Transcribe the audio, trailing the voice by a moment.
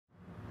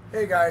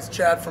Hey guys,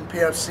 Chad from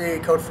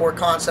PFC, Code 4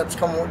 Concepts,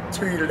 coming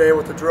to you today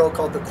with a drill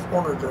called the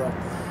corner drill.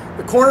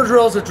 The corner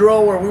drill is a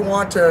drill where we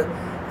want to,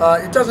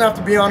 it doesn't have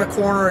to be on a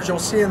corner as you'll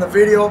see in the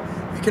video.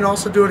 You can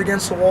also do it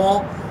against the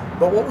wall.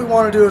 But what we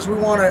want to do is we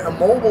want to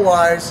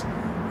immobilize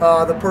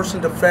the person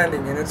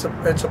defending, and it's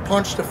a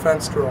punch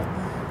defense drill.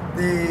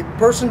 The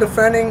person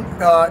defending,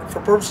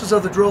 for purposes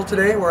of the drill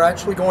today, we're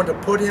actually going to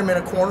put him in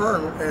a corner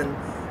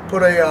and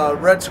put a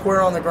red square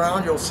on the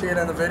ground. You'll see it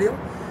in the video.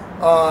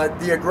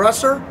 The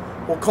aggressor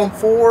will come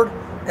forward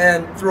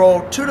and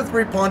throw 2 to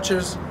 3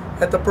 punches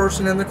at the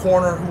person in the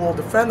corner, who will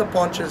defend the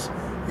punches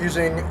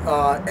using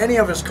any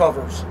of his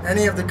covers,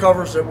 any of the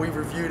covers that we've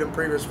reviewed in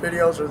previous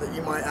videos or that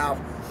you might have.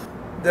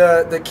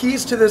 The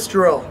keys to this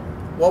drill,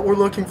 what we're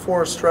looking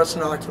for is stress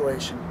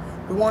inoculation.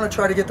 We want to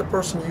try to get the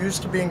person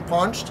used to being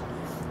punched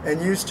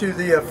and used to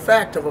the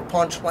effect of a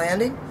punch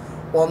landing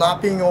while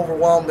not being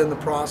overwhelmed in the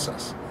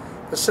process.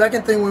 The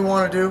second thing we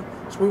want to do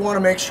is we want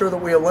to make sure that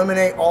we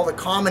eliminate all the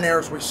common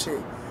errors we see.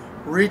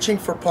 Reaching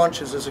for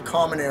punches is a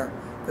common error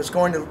that's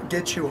going to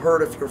get you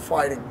hurt if you're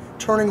fighting.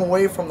 Turning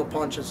away from the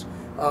punches,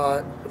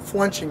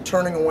 flinching,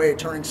 turning away,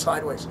 turning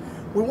sideways.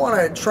 We want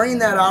to train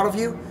that out of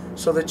you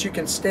so that you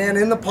can stand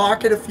in the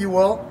pocket, if you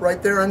will,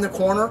 right there in the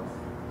corner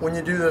when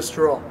you do this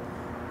drill.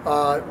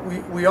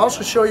 We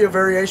also show you a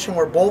variation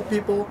where both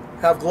people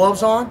have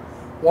gloves on.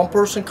 One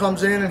person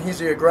comes in and he's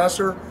the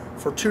aggressor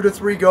for 2 to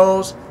 3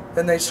 goes,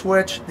 then they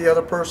switch the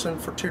other person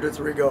for 2 to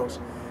 3 goes.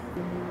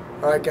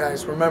 Alright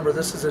guys, remember,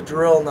 this is a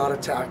drill, not a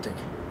tactic.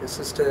 This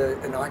is to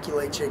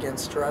inoculate you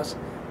against stress.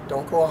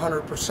 Don't go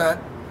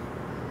 100%.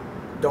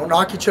 Don't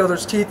knock each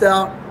other's teeth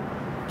out.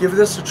 Give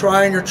this a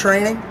try in your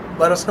training.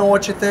 Let us know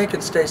what you think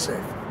and stay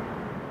safe.